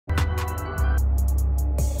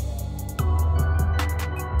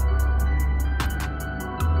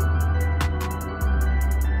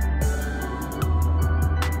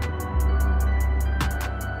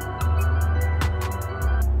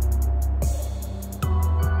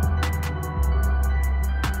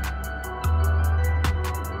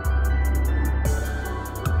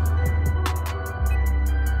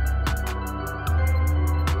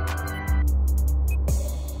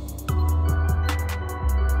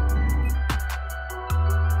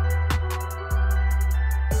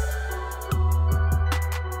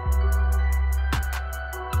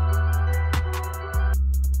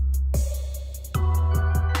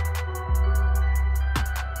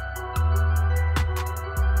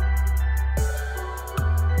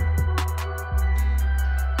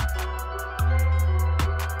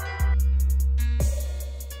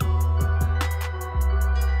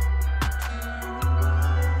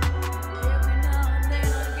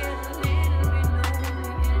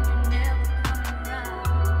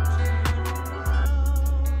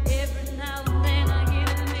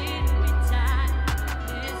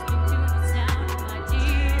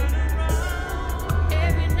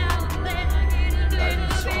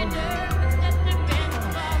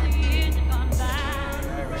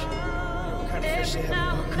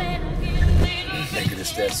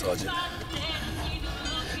Sergeant.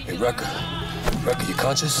 Hey, Wrecker. Wrecker, you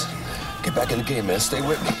conscious? Get back in the game, man. Stay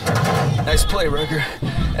with me. Nice play, Wrecker.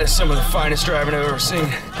 That's some of the finest driving I've ever seen.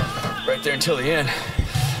 Right there until the end.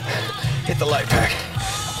 Hit the light pack.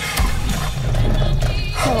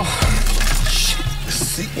 Oh, shit. The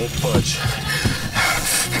seat won't budge.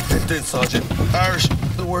 Then, Sergeant. Irish,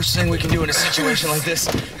 the worst thing we can do in a situation like this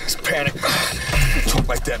is panic. Talk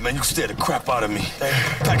like that, man. You scare the crap out of me.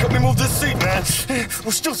 Pack, help me move this seat, man.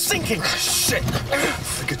 We're still sinking. Shit.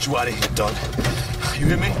 I'll get you out of here, Don. You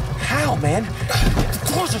hear me? How, man?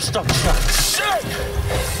 The doors are stuck shut. Shit!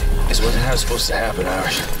 This wasn't how it's supposed to happen,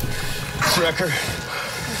 Irish. Wrecker,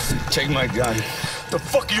 take my gun. The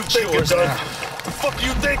fuck are you thinking, Yours Don? now. The fuck are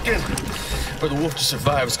you thinking? For the wolf to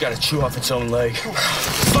survive, it's got to chew off its own leg.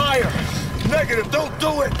 Fire! Negative, don't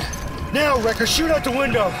do it! Now, Wrecker, shoot out the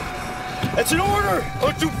window. That's an order!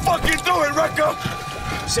 Don't you fucking do it, Wrecker!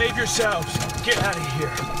 Save yourselves. Get out of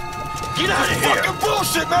here. Get out of here! Fucking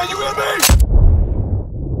bullshit, man! You hear me?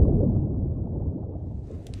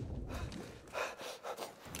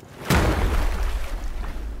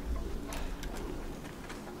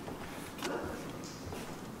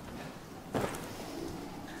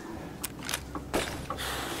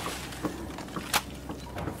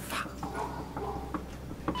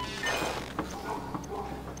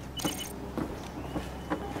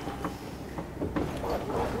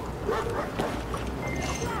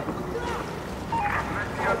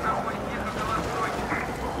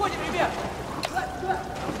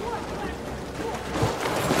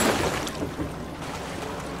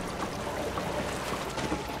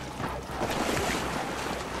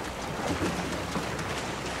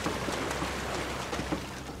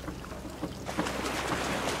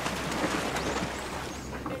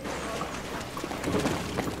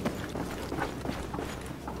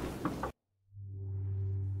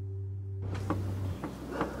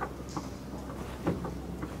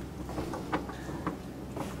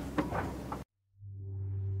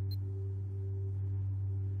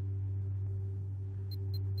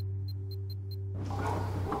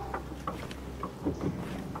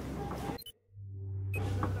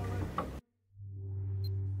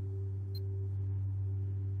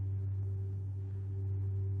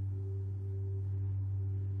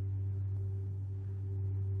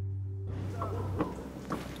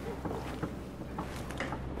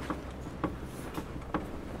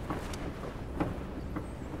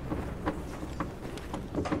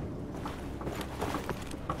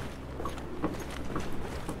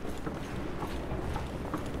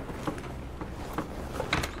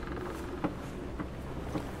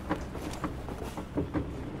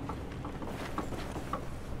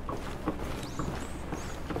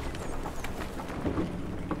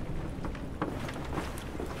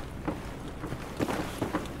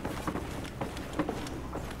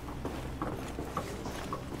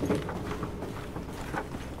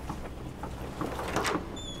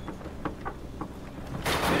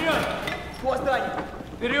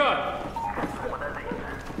 Вперед!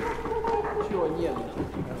 Чего нет?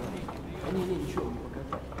 Они ничего не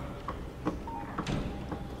показали.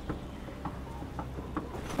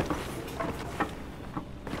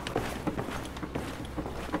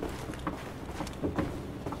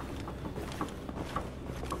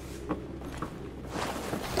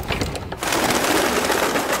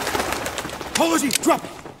 Apologies, drop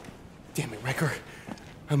it! Damn it, Wrecker.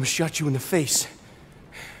 I almost shot you in the face.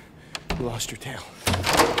 You lost your tail.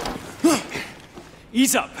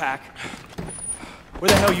 Ease up, Pack. Where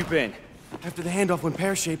the hell you been? After the handoff went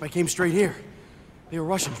pear-shaped, I came straight here. They were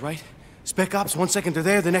Russians, right? Spec ops, 1 second they're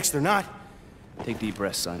there, the next they're not. Take deep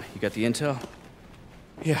breaths, son. You got the intel?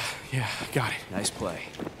 Yeah, I got it. Nice play.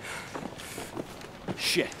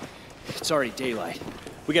 Shit. It's already daylight.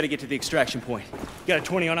 We gotta get to the extraction point. You got a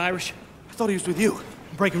 20 on Irish? I thought he was with you.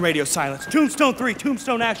 I'm breaking radio silence. Tombstone 3,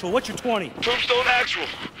 Tombstone Actual. What's your 20? Tombstone Actual.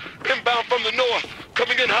 Inbound from the north.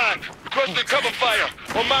 Coming in hot. Requesting cover fire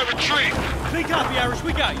on my retreat. Big copy, Irish.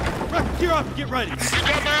 We got you. Record, gear up and get ready. You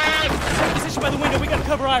got my ass? Take position by the window. We gotta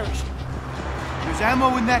cover Irish. There's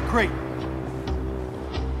ammo in that crate.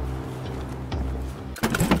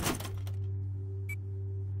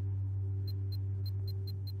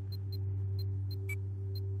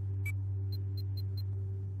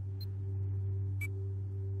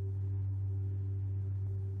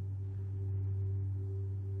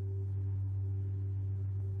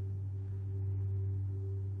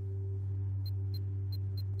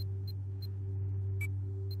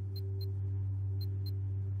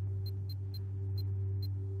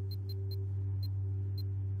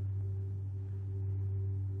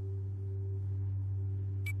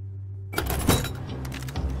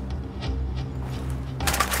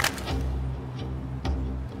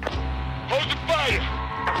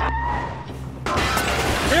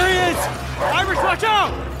 Watch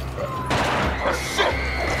out! Shit!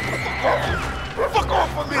 Fuck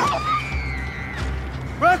off of me!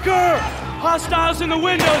 Wrecker! Hostiles in the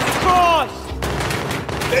windows across!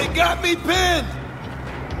 They got me pinned!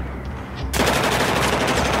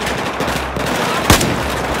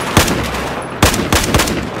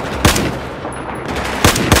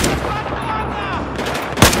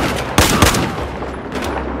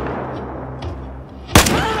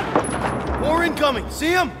 More incoming!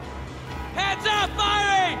 See him? Heads up,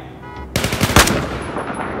 firing!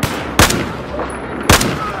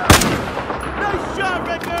 Nice shot,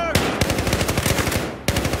 Wrecker!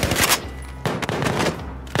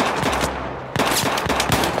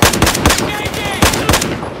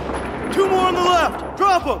 Two more on the left!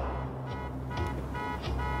 Drop them!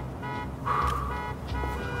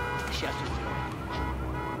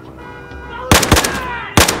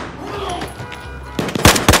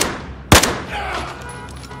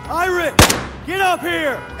 Irish! Get up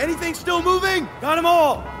here! Anything still moving? Got them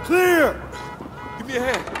all! Clear! Give me a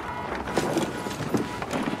hand.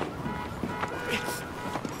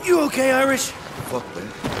 You okay, Irish? Fuck, man.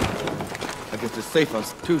 I guess it's safe on...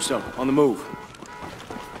 Tombstone, on the move.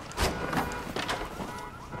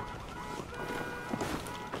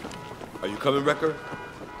 Are you coming, Wrecker?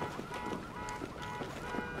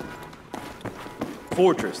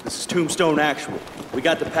 Fortress, this is Tombstone Actual. We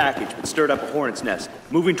got the package, but stirred up a hornet's nest.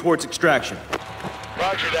 Moving towards extraction.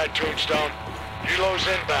 Roger that, Tombstone. Helo's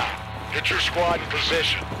inbound. Get your squad in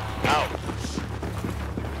position. Out.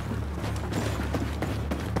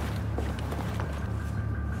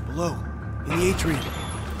 Below, in the atrium.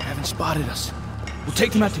 They haven't spotted us. We'll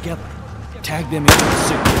take them out together. Tag them into the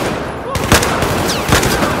signal.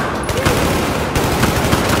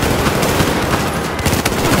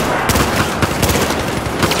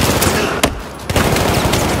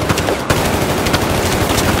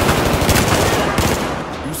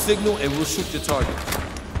 Signal and we'll shoot the target.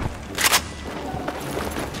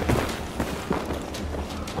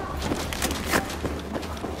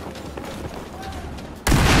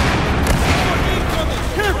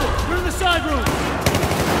 Careful! We're in the side room!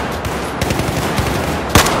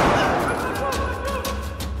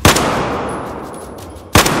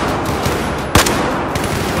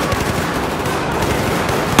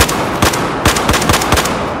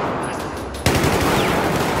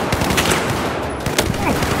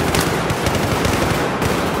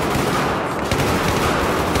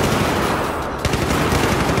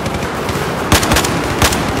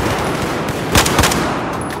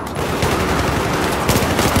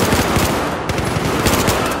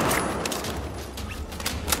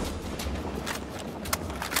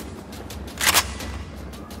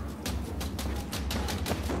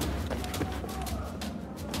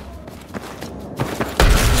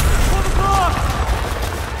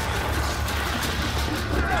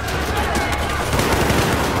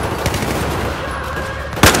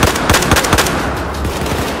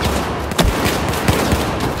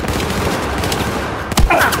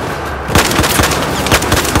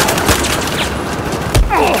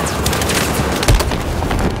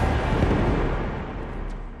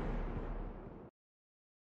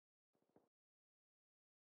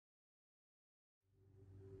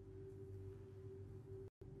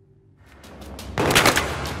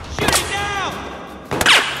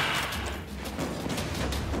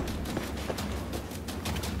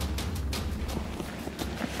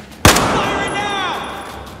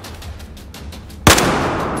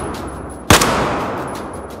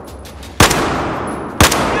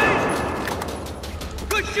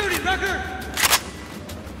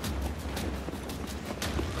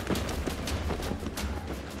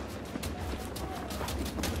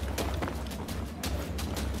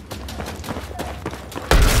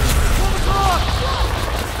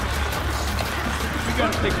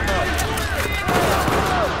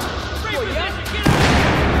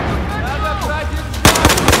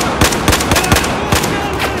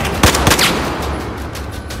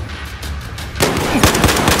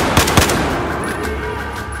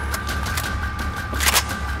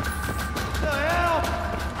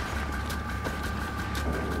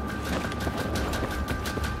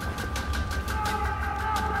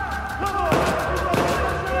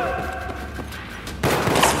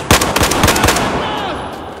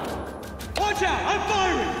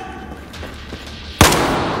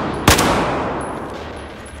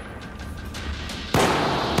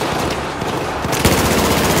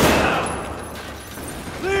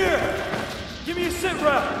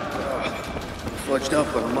 Fudged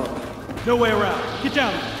up, but I'm up. No way around. Get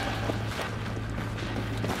down.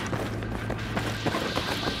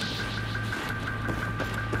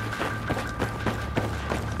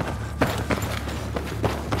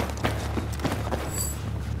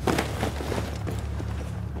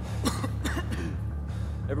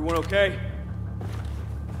 Everyone okay?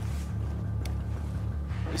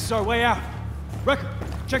 This is our way out. Wrecker,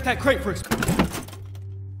 check that crate for explosives.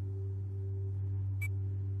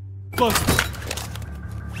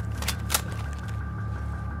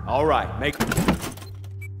 All right, make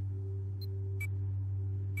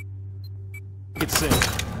it sing.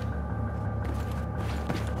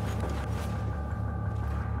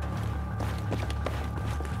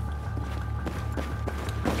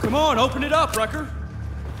 Come on, open it up, Wrecker.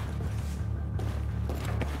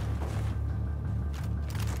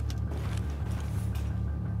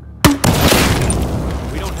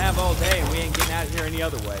 We don't have all day, and we ain't getting out of here any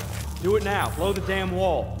other way. Do it now. Blow the damn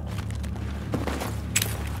wall.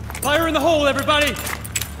 Fire in the hole, everybody!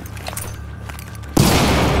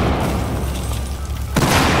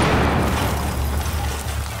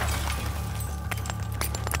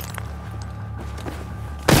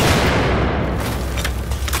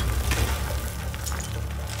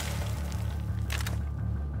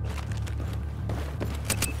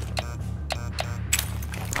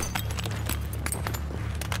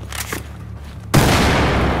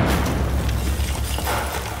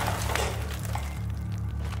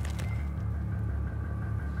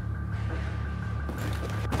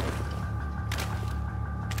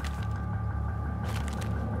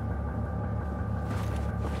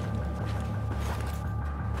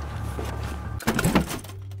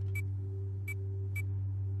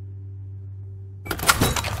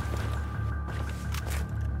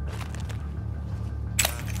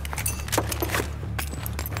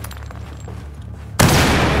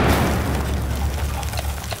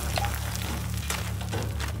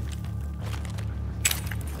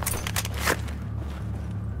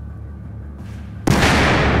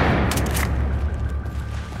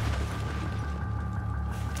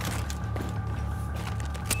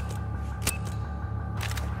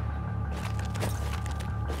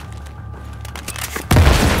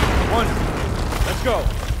 Let's go.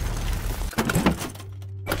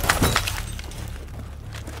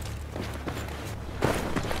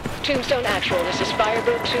 Tombstone Actual, this is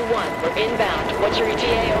Firebird 2-1. We're inbound. What's your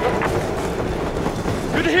ETA, over?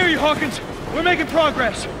 Good to hear you, Hawkins. We're making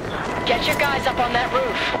progress. Get your guys up on that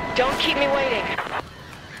roof. Don't keep me waiting.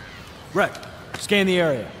 Wreck, scan the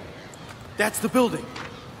area. That's the building.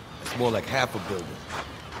 It's more like half a building.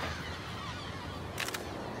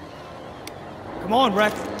 Come on,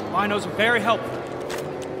 Wreck. Binos are very helpful.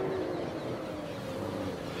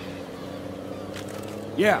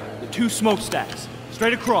 Yeah, the two smokestacks.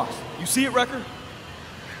 Straight across. You see it, Wrecker?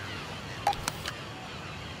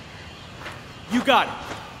 You got it.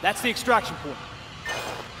 That's the extraction point.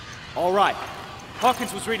 All right.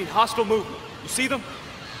 Hawkins was reading hostile movement. You see them?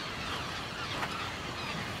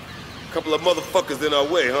 Couple of motherfuckers in our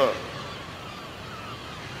way, huh?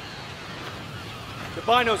 The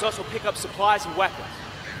binos also pick up supplies and weapons.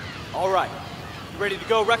 All right. You ready to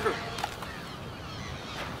go, Wrecker?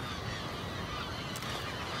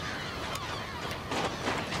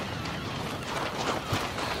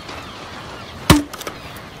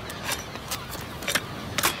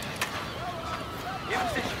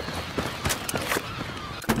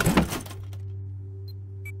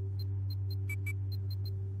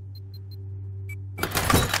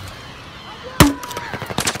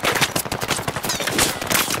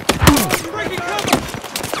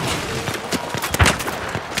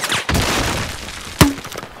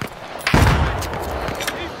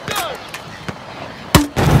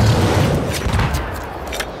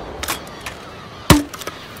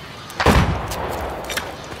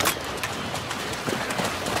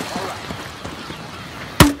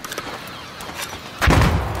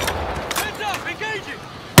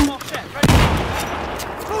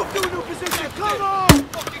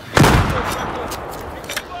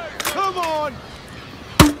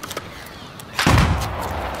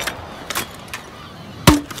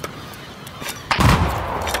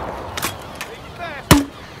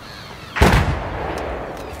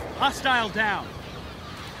 Hostile down.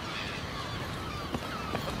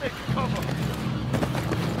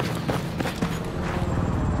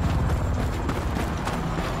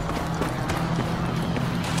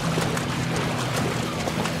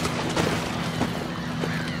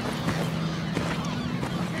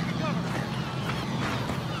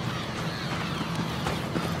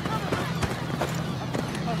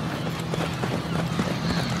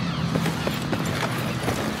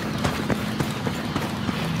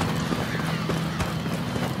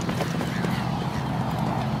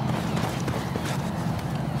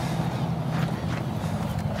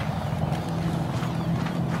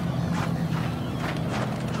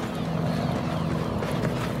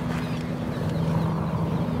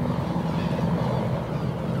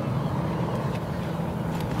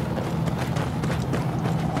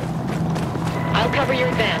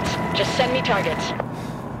 need targets.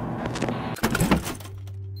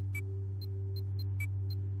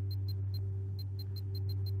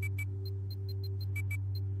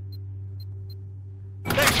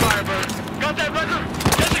 Thanks, Firebird. Got that record?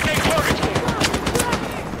 Designate targets for me.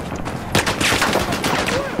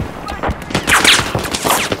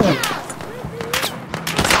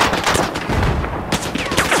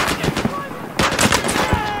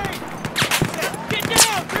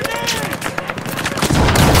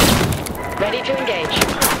 Ready to engage.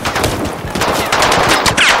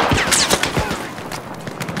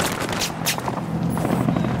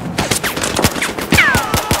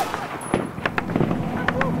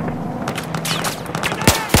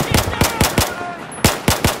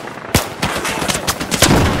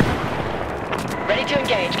 Ready to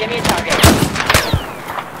engage. Give me a target.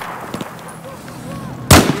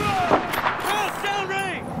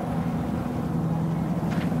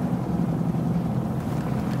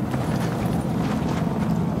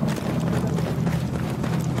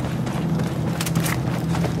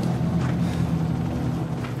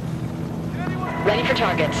 Ready for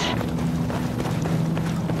targets.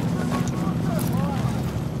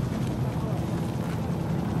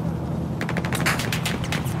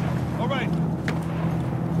 All right.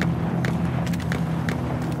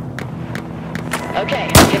 Okay,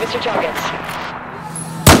 give us your targets.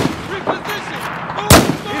 Reposition!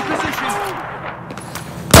 In position!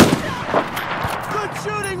 Good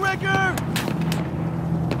shooting, Wrecker!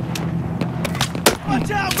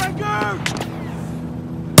 Watch out, Wrecker!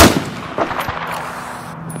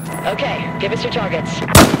 Okay, give us your targets.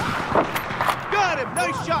 Got him!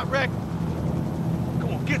 Nice shot, Wreck!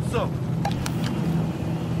 Come on, get some!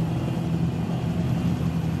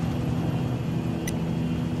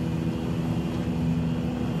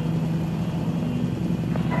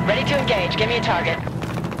 Ready to engage. Give me a target.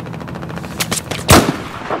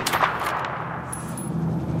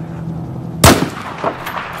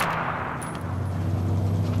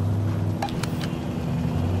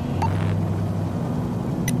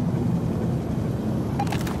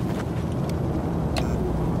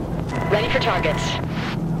 Ready for targets.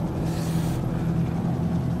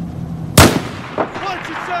 Watch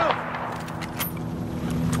yourself!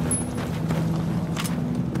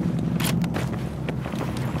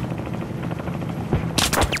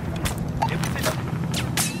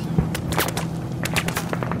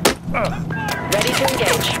 Ready to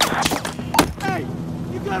engage. Hey!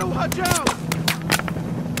 You gotta watch out!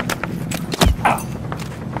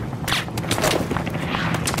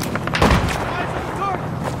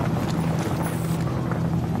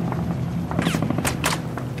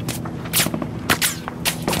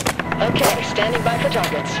 Okay, standing by for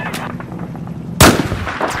targets.